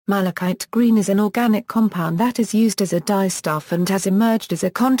Malachite green is an organic compound that is used as a dyestuff and has emerged as a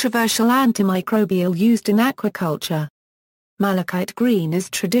controversial antimicrobial used in aquaculture. Malachite green is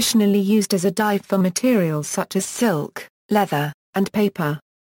traditionally used as a dye for materials such as silk, leather, and paper.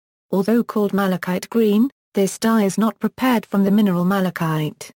 Although called malachite green, this dye is not prepared from the mineral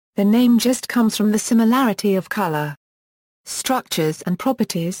malachite. The name just comes from the similarity of color. Structures and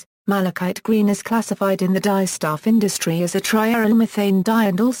properties. Malachite green is classified in the dyestuff industry as a triaromethane dye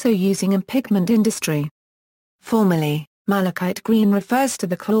and also using in pigment industry. Formally, malachite green refers to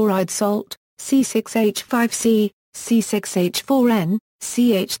the chloride salt, C6H5C, C6H4N,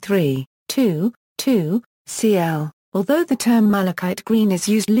 CH3, 2,2, although the term malachite green is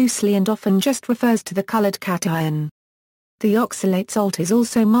used loosely and often just refers to the colored cation. The oxalate salt is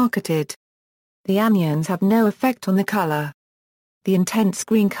also marketed. The anions have no effect on the color. The intense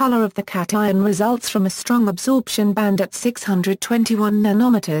green color of the cation results from a strong absorption band at 621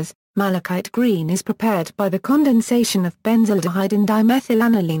 nanometers. Malachite green is prepared by the condensation of benzaldehyde in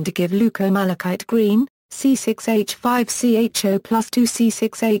dimethylaniline to give leucomalachite green, C6H5CHO plus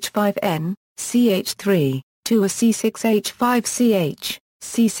 2C6H5N, CH3, to a C6H5CH,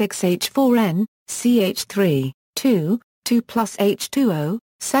 C6H4N, CH3, 2 plus H2O.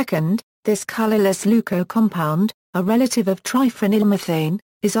 Second, this colorless leuco compound, a relative of triphenylmethane,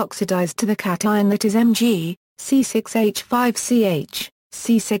 is oxidized to the cation that is Mg, C6H5CH,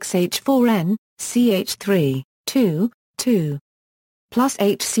 C6H4N, CH3, 2 plus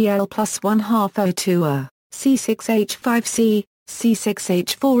HCl plus 1/2 O2A, C6H5C,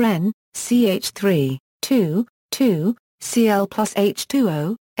 C6H4N, CH3, 2 Cl plus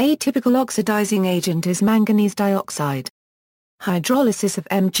H2O. A typical oxidizing agent is manganese dioxide. Hydrolysis of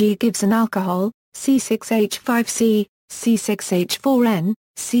Mg gives an alcohol, C6H5C, C6H4N,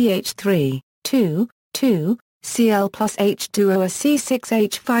 CH3, 2 Cl plus H2O a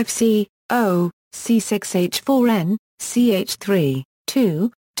C6H5C, O, C6H4N, CH3,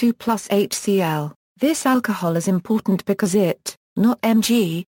 2 plus HCl. This alcohol is important because it, not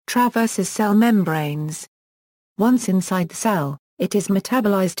Mg, traverses cell membranes. Once inside the cell, it is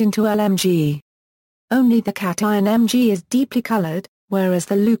metabolized into LMG. Only the cation Mg is deeply colored, whereas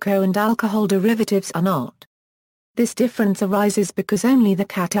the leuco and alcohol derivatives are not. This difference arises because only the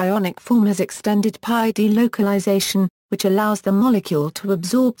cationic form has extended pi delocalization, which allows the molecule to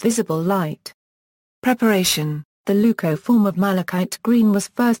absorb visible light. Preparation. The leuco form of malachite green was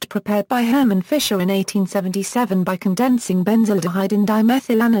first prepared by Hermann Fischer in 1877 by condensing benzaldehyde in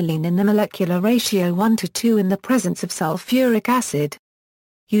dimethylaniline in the molecular ratio 1:2 in the presence of sulfuric acid.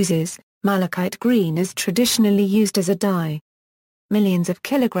 Uses. Malachite green is traditionally used as a dye. Millions of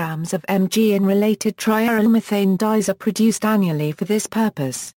kilograms of Mg and related triaromethane dyes are produced annually for this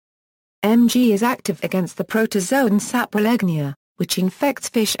purpose. Mg is active against the protozoan Saprolegnia, which infects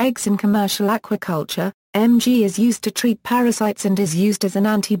fish eggs in commercial aquaculture. Mg is used to treat parasites and is used as an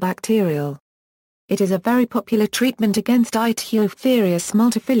antibacterial. It is a very popular treatment against Ichthyophthirius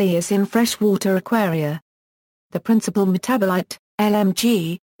multifilius in freshwater aquaria. The principal metabolite,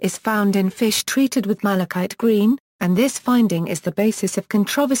 LMG, is found in fish treated with malachite green, and this finding is the basis of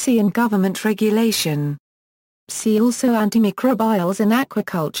controversy and government regulation. See also antimicrobials in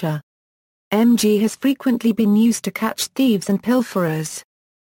aquaculture. Mg has frequently been used to catch thieves and pilferers.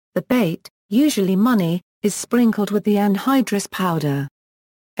 The bait, usually money, is sprinkled with the anhydrous powder.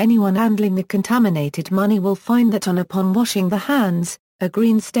 Anyone handling the contaminated money will find that upon washing the hands, a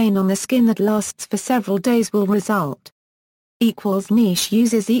green stain on the skin that lasts for several days will result. Niche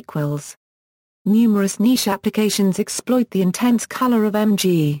uses equals. Numerous niche applications exploit the intense color of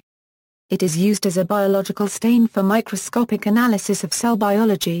Mg. It is used as a biological stain for microscopic analysis of cell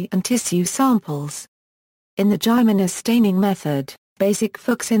biology and tissue samples. In the Jimenez staining method, basic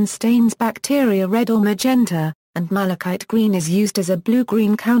fuchsin stains bacteria red or magenta, and malachite green is used as a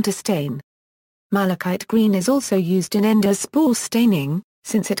blue-green counterstain. Malachite green is also used in endospore staining,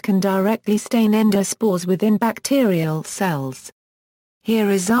 since it can directly stain endospores within bacterial cells.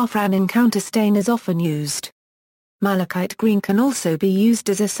 Here is Zafran in counterstain is often used. Malachite green can also be used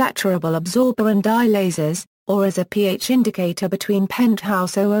as a saturable absorber and dye lasers, or as a pH indicator between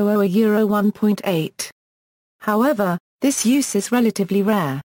penthouse 000 1.8. However, this use is relatively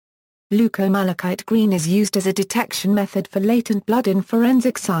rare. Leucomalachite green is used as a detection method for latent blood in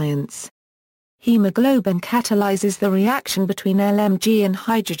forensic science. Hemoglobin catalyzes the reaction between LMG and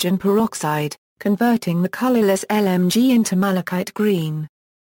hydrogen peroxide, converting the colorless LMG into malachite green.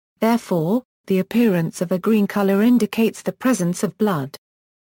 Therefore, the appearance of a green color indicates the presence of blood.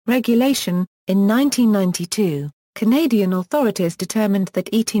 Regulation. In 1992, Canadian authorities determined that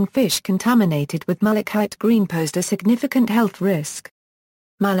eating fish contaminated with malachite green posed a significant health risk.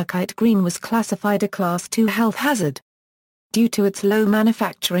 malachite green was classified a Class II health hazard. Due to its low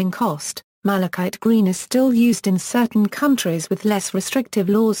manufacturing cost, malachite green is still used in certain countries with less restrictive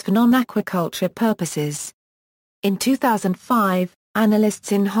laws for non-aquaculture purposes. In 2005,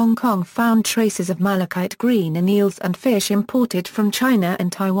 analysts in Hong Kong found traces of malachite green in eels and fish imported from China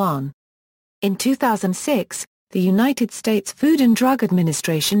and Taiwan. In 2006, the United States Food and Drug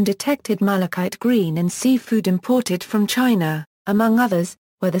Administration detected malachite green in seafood imported from China, among others,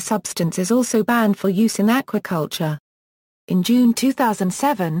 where the substance is also banned for use in aquaculture. In June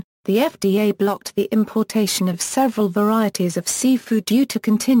 2007, the FDA blocked the importation of several varieties of seafood due to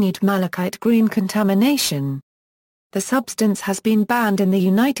continued malachite green contamination. The substance has been banned in the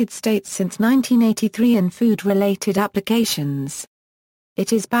United States since 1983 in food-related applications.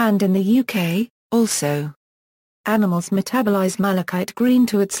 It is banned in the UK, also. Animals metabolize malachite green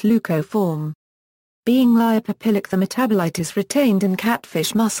to its leucoform. Being lipophilic, the metabolite is retained in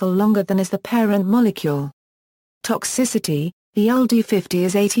catfish muscle longer than is the parent molecule. Toxicity: the LD50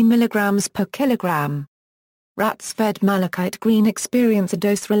 is 80 mg per kilogram. Rats fed malachite green experience a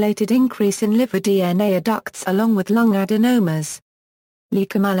dose-related increase in liver DNA adducts along with lung adenomas.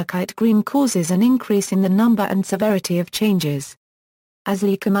 Leucomalachite green causes an increase in the number and severity of changes. As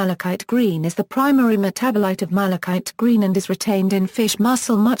leucomalachite green is the primary metabolite of malachite green and is retained in fish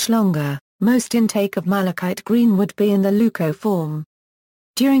muscle much longer, most intake of malachite green would be in the leucoform.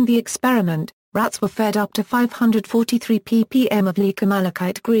 During the experiment, rats were fed up to 543 ppm of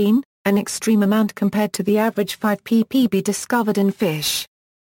leucomalachite green, an extreme amount compared to the average 5 ppb discovered in fish.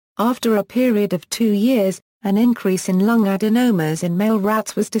 After a period of 2 years, an increase in lung adenomas in male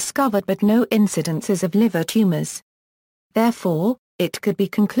rats was discovered but no incidences of liver tumors. Therefore, it could be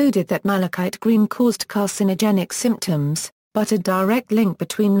concluded that malachite green caused carcinogenic symptoms, but a direct link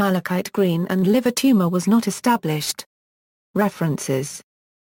between malachite green and liver tumor was not established. References.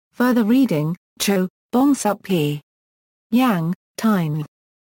 Further reading: Cho, Bongsup P. Yang, Tyne.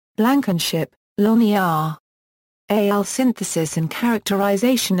 Blankenship, Lonnie R. Al. Synthesis and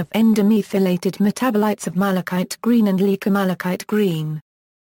characterization of endomethylated metabolites of malachite green and leucomalachite green.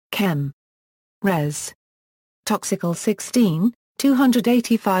 Chem. Res. Toxical 16,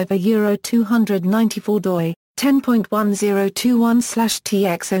 285 euro 294 doi,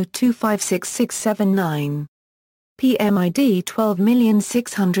 10.1021/TX02566679. PMID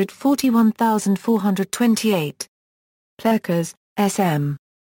 12641428. Plerkes, S.M.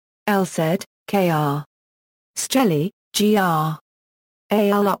 Elsed, K.R. Strelli, G.R.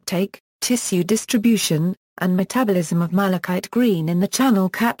 Al. Uptake, tissue distribution, and metabolism of malachite green in the channel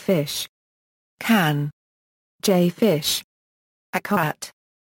catfish. Can. J. Fish. Aquat.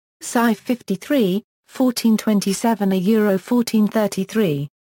 Sci 53, 1427 euro 1433.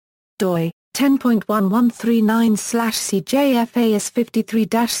 doi,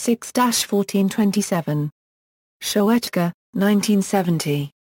 10.1139/CJFAS53-6-1427. Schoettger,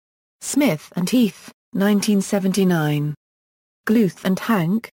 1970. Smith and Heath, 1979. Gluth and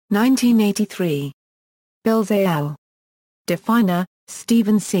Hank, 1983. Bills A.L. Definer,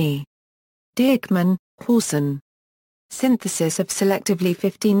 Stephen C. Dierkman, Horson. Synthesis of selectively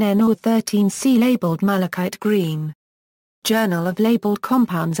 15N or 13C labeled malachite green. Journal of Labeled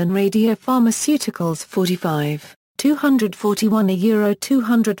Compounds and Radiopharmaceuticals 45, 241 euro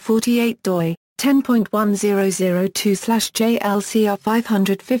 248 doi, 10.1002/JLCR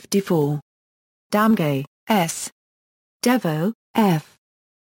 554. Damgay, S. Devo, F.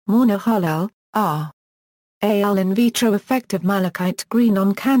 Morner-Hollel, R. Al. In vitro effect of malachite green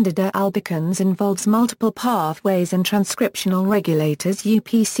on Candida albicans involves multiple pathways and transcriptional regulators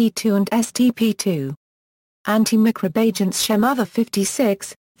UPC2 and STP2. Antimicrobial Shem Other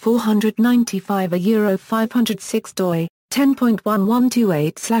 56, 495 euro 506 doi,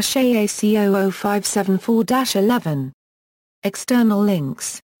 10.1128/AAC00574-11. External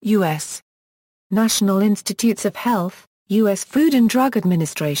links: U.S. National Institutes of Health, U.S. Food and Drug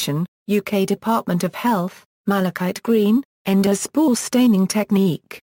Administration, UK Department of Health, malachite green, endospore staining technique.